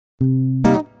Push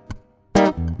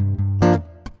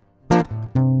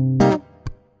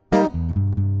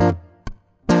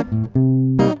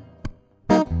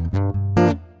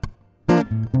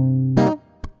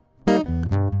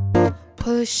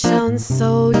on,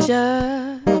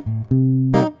 soldier.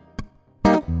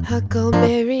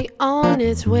 Huckleberry on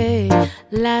its way,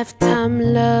 lifetime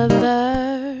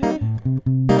lover.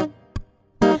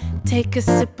 Take a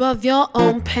sip of your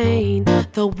own pain,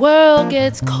 the world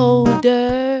gets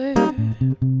colder.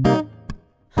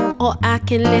 Or I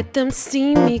can let them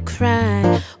see me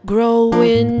cry,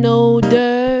 growing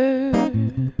older.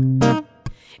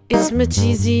 It's much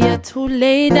easier to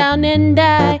lay down and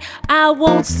die. I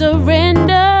won't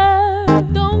surrender.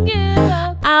 Don't give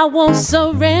up. I won't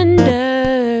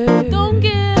surrender. Don't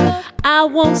give up. I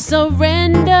won't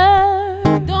surrender.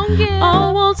 Don't give up.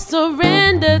 I won't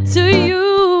surrender to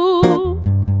you.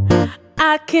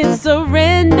 I can't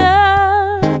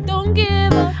surrender. Don't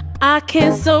give up. I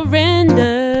can't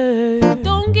surrender.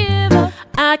 Don't give up.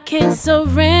 I can't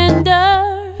surrender.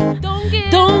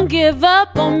 Don't give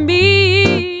up on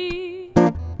me.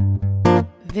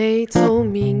 They told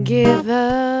me give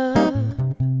up,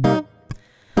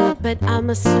 but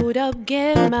I'ma suit up,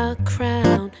 get my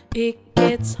crown. It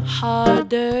gets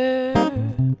harder.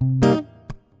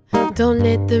 Don't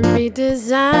let them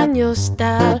redesign your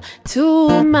style.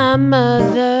 To my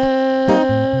mother,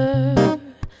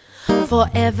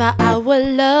 forever I will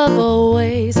love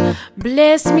always.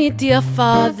 Bless me, dear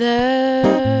Father,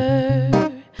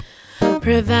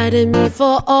 provided me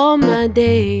for all my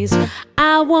days.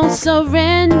 I won't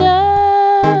surrender.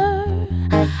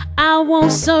 I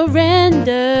won't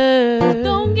surrender.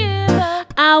 Don't give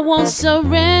up. I won't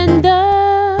surrender.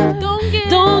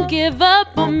 Don't give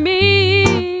up on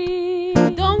me.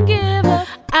 Don't give up.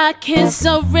 I can't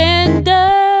surrender.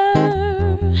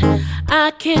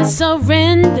 I can't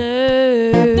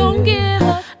surrender. Don't give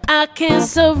up. I can't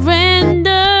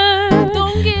surrender.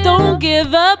 Don't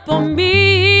give up on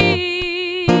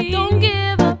me. Don't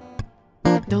give up.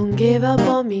 Don't give up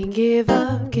on me, give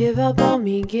up. Give up on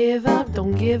me, give up.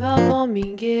 Don't give up on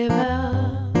me, give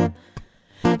up.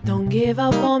 Don't give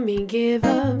up on me, give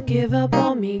up. Give up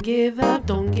on me, give up.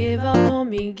 Don't give up on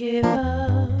me, give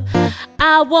up.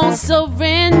 I won't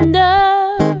surrender.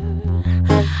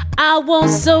 I won't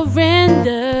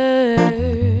surrender.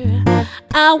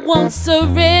 I won't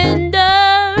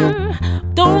surrender.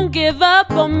 Don't give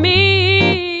up on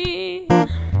me.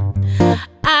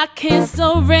 I can't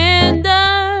surrender.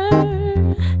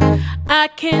 I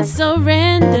can't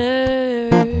surrender.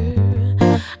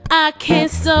 I can't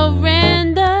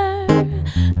surrender.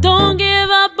 Don't give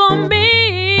up on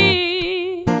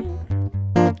me.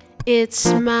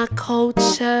 It's my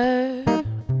culture,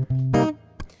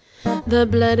 the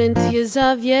blood and tears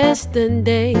of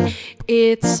yesterday.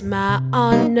 It's my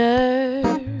honor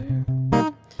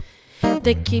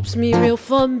that keeps me real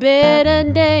for better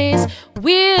days.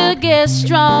 We'll get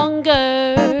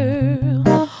stronger.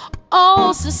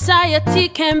 Oh, society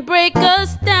can break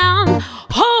us down.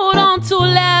 Hold on to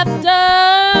laughter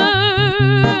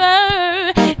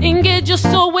and get your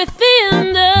soul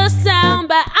within the sound.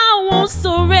 But I won't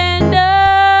surrender.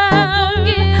 Don't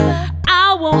give up.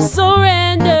 I won't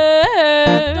surrender.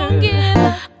 Don't give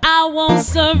up. I won't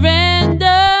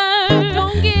surrender.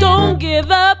 Don't give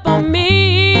up on me.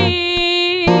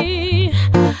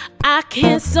 I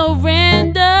can't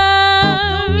surrender.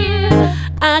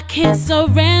 I can't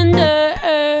surrender.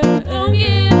 Don't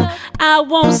give up. I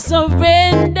won't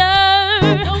surrender.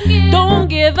 Don't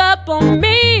give up on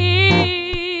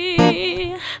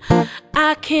me.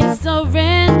 I can't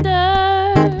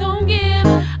surrender. Don't give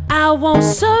up. I won't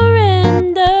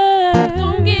surrender.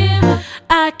 Don't give up.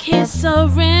 I can't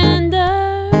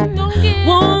surrender. Don't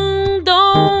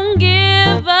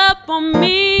give up on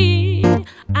me.